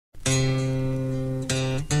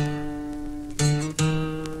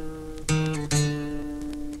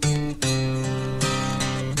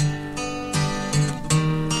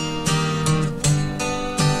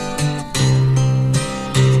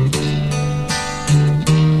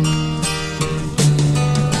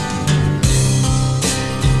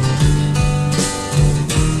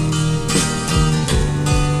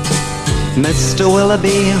Mr.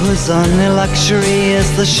 Willoughby, whose only luxury is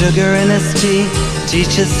the sugar in his tea,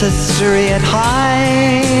 teaches history at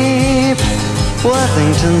High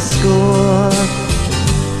Worthington School.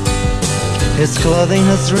 His clothing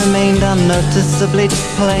has remained unnoticeably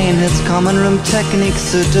plain, his common room technique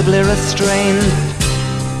suitably restrained,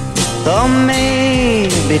 though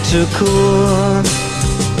maybe too cool.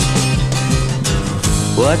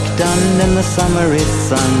 Work done in the summery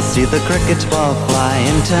sun, see the cricket ball fly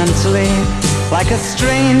intensely, like a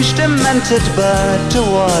strange demented bird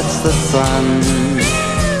towards the sun.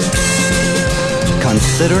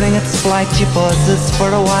 Considering its flight, he pauses for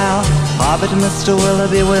a while. Ah, but Mr.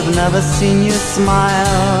 Willoughby, we've never seen you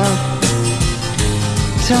smile.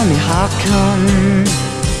 Tell me how come?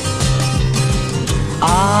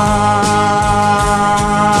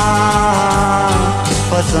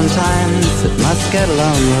 For sometimes it must get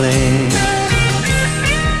lonely.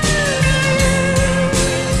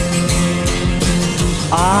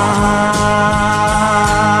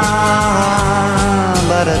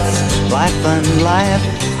 But it's life and life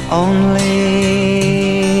only.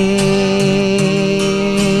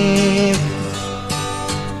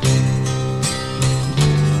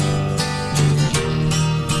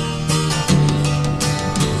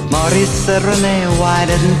 Maurice said, Renee, why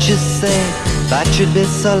didn't you say that you'd be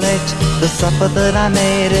so late? The supper that I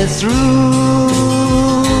made is ruined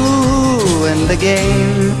the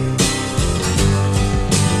game.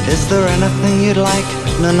 Is there anything you'd like?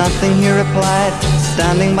 No, nothing, he replied,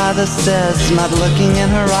 standing by the stairs, not looking in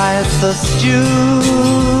her eyes, so stupidly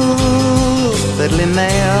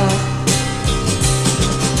male.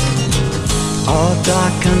 All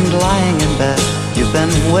dark and lying in bed, you've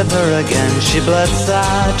been with her again, she blurts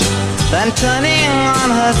out, then turning on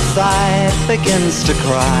her side, begins to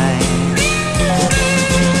cry.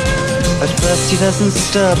 At first he doesn't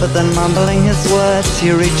stir, but then mumbling his words,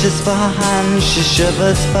 he reaches for her hand, she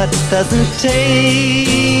shivers but doesn't take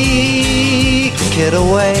it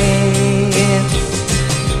away.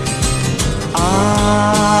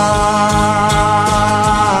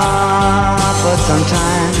 But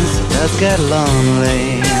sometimes it does get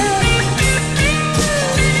lonely.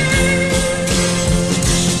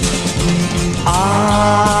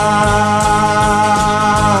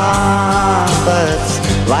 But it's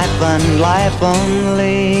life and life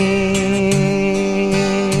only.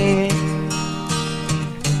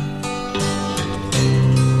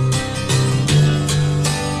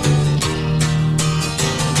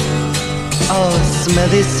 Oh,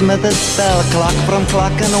 Smithy Smithers bell, clock from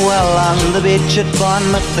Clockenwell, on the beach at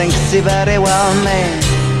Bournemouth, thinks he very well may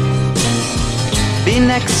be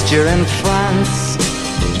next year in France.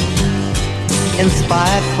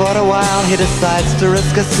 Inspired for a while, he decides to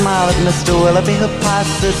risk a smile at Mr. Willoughby, who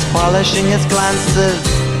passes, polishing his glances,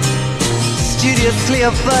 studiously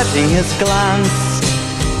averting his glance.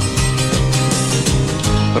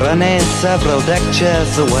 Renee, several deck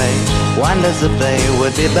chairs away, wonders if they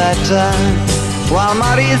would be better, while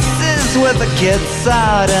Maurice is with the kids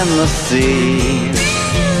out in the sea.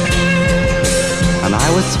 And I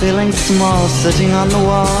was feeling small, sitting on the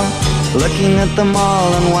wall, looking at them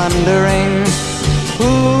all and wondering,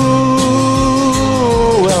 who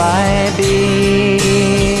will I be?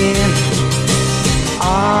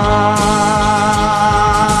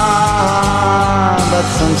 But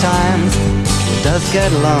sometimes it does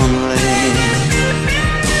get lonely.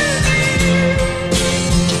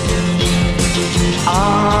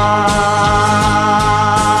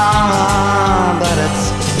 But it's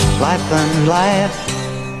life and life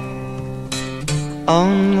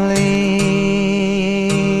only.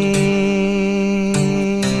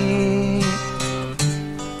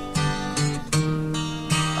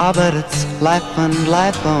 But it's life and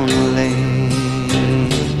life only.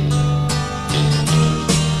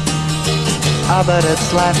 But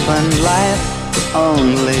it's life and life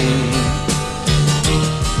only.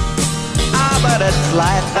 But it's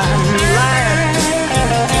life and life